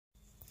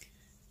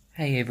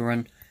Hey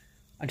everyone,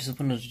 I just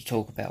wanted to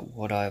talk about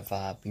what I've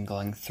been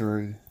going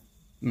through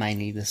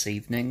mainly this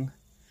evening.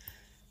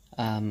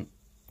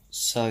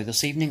 So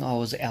this evening I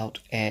was out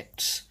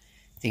at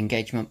the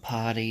engagement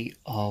party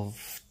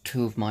of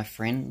two of my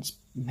friends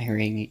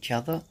marrying each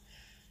other.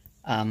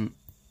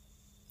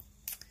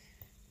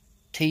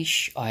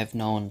 Tish I've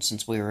known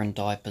since we were in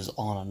diapers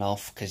on and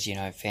off because, you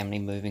know, family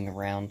moving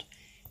around.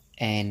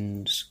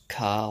 And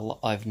Carl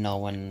I've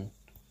known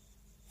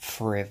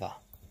forever.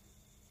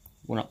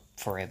 Well, not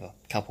forever,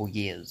 couple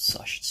years,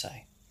 I should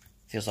say.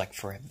 Feels like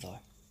forever, though.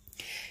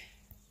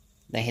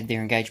 They had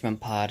their engagement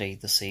party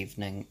this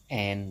evening,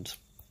 and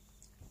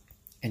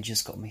it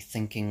just got me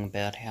thinking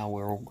about how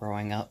we're all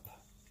growing up.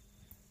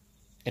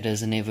 It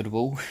is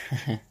inevitable.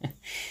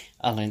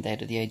 I learned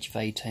that at the age of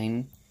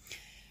 18.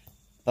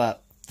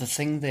 But the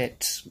thing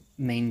that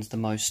means the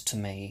most to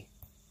me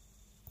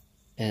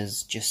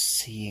is just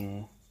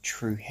seeing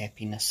true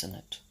happiness in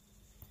it.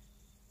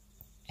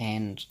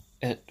 And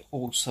it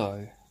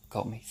also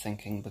got me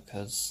thinking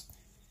because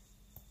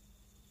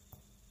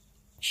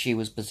she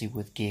was busy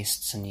with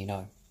guests and, you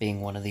know, being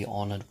one of the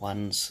honoured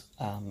ones.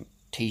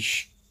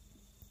 Tish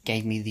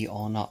gave me the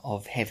honour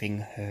of having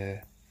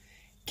her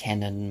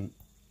Canon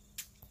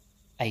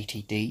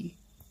 80D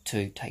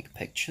to take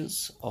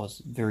pictures. I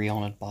was very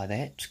honoured by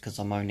that because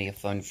I'm only a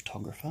phone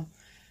photographer.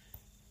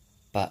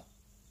 But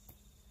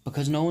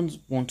because no one's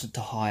wanted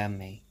to hire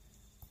me,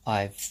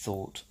 I've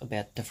thought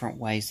about different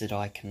ways that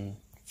I can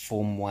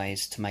form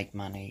ways to make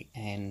money,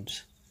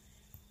 and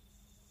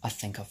I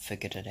think I've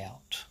figured it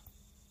out.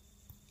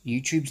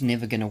 YouTube's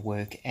never going to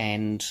work,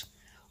 and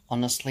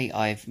honestly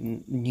I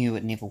knew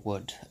it never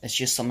would. It's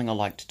just something I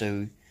like to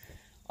do.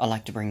 I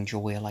like to bring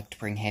joy, I like to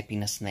bring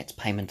happiness, and that's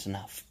payment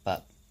enough.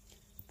 But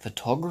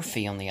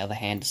photography, on the other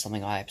hand, is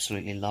something I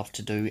absolutely love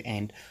to do,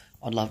 and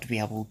I'd love to be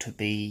able to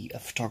be a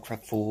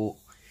photographer for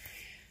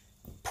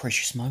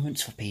precious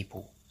moments for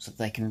people so that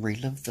they can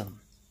relive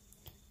them.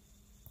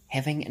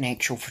 Having an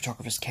actual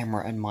photographer's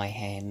camera in my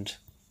hand,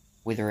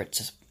 whether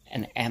it's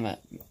an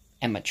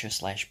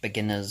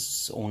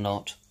amateur/beginners or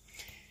not,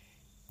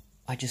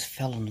 I just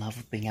fell in love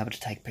with being able to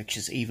take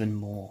pictures even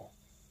more.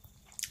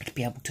 To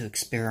be able to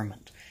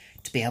experiment,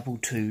 to be able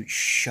to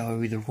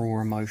show the raw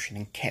emotion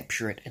and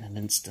capture it in an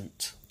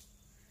instant.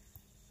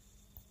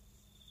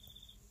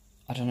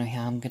 I don't know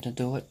how I'm going to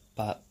do it,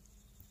 but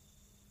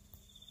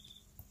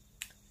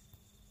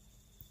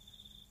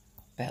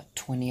about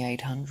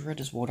 2800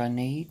 is what I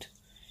need.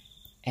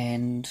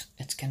 And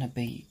it's going to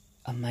be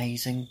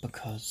amazing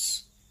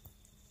because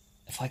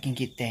if I can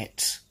get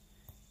that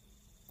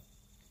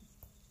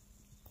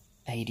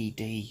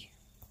 80D,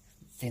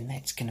 then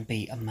that's going to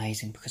be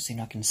amazing because then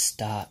I can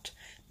start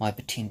my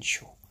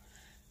potential.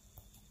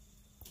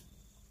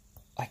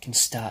 I can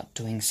start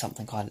doing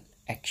something I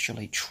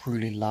actually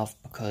truly love,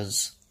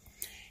 because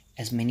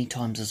as many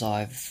times as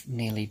I've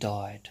nearly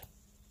died,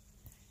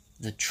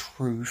 the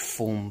true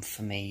form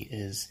for me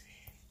is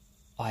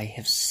I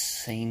have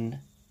seen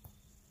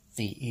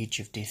the edge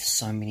of death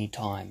so many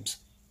times,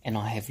 and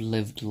I have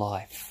lived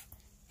life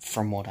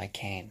from what I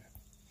can,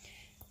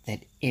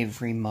 that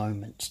every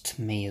moment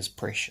to me is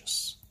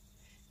precious.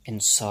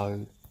 And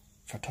so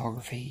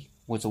photography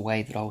was a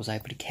way that I was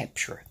able to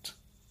capture it.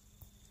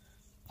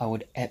 I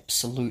would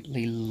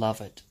absolutely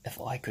love it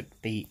if I could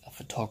be a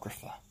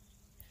photographer.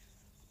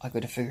 I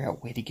got to figure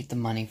out where to get the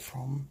money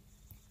from.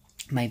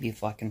 Maybe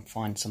if I can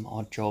find some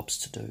odd jobs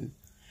to do,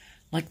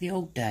 like the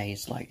old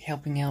days, like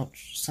helping out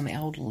some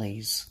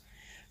elderlies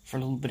for a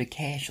little bit of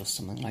cash or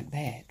something like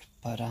that.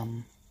 But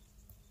it'll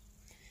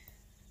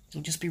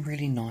just be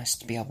really nice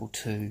to be able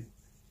to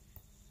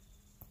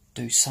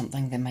do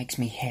something that makes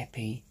me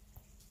happy,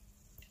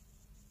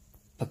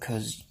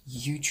 because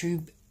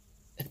YouTube,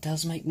 it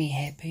does make me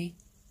happy,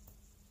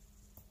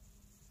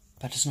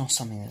 but it's not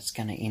something that's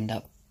going to end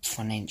up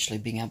financially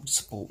being able to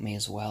support me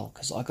as well,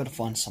 because I got to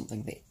find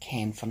something that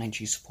can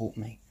financially support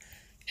me.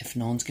 If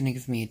no one's going to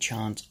give me a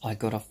chance, I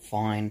got to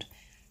find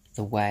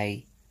the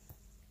way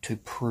to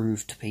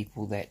prove to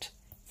people that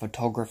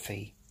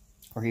photography,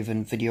 or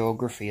even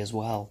videography as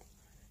well,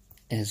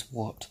 is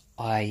what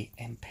I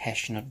am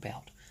passionate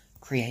about.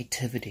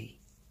 Creativity,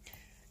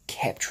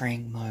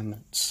 capturing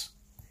moments,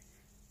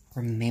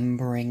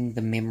 remembering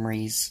the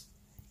memories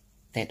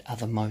that are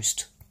the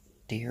most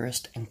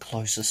dearest and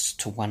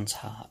closest to one's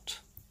heart.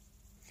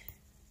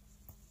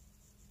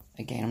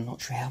 Again, I'm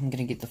not sure how I'm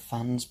going to get the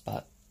funds,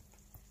 but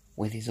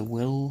where there's a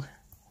will,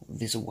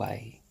 there's a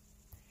way.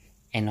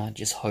 And I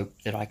just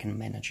hope that I can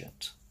manage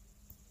it.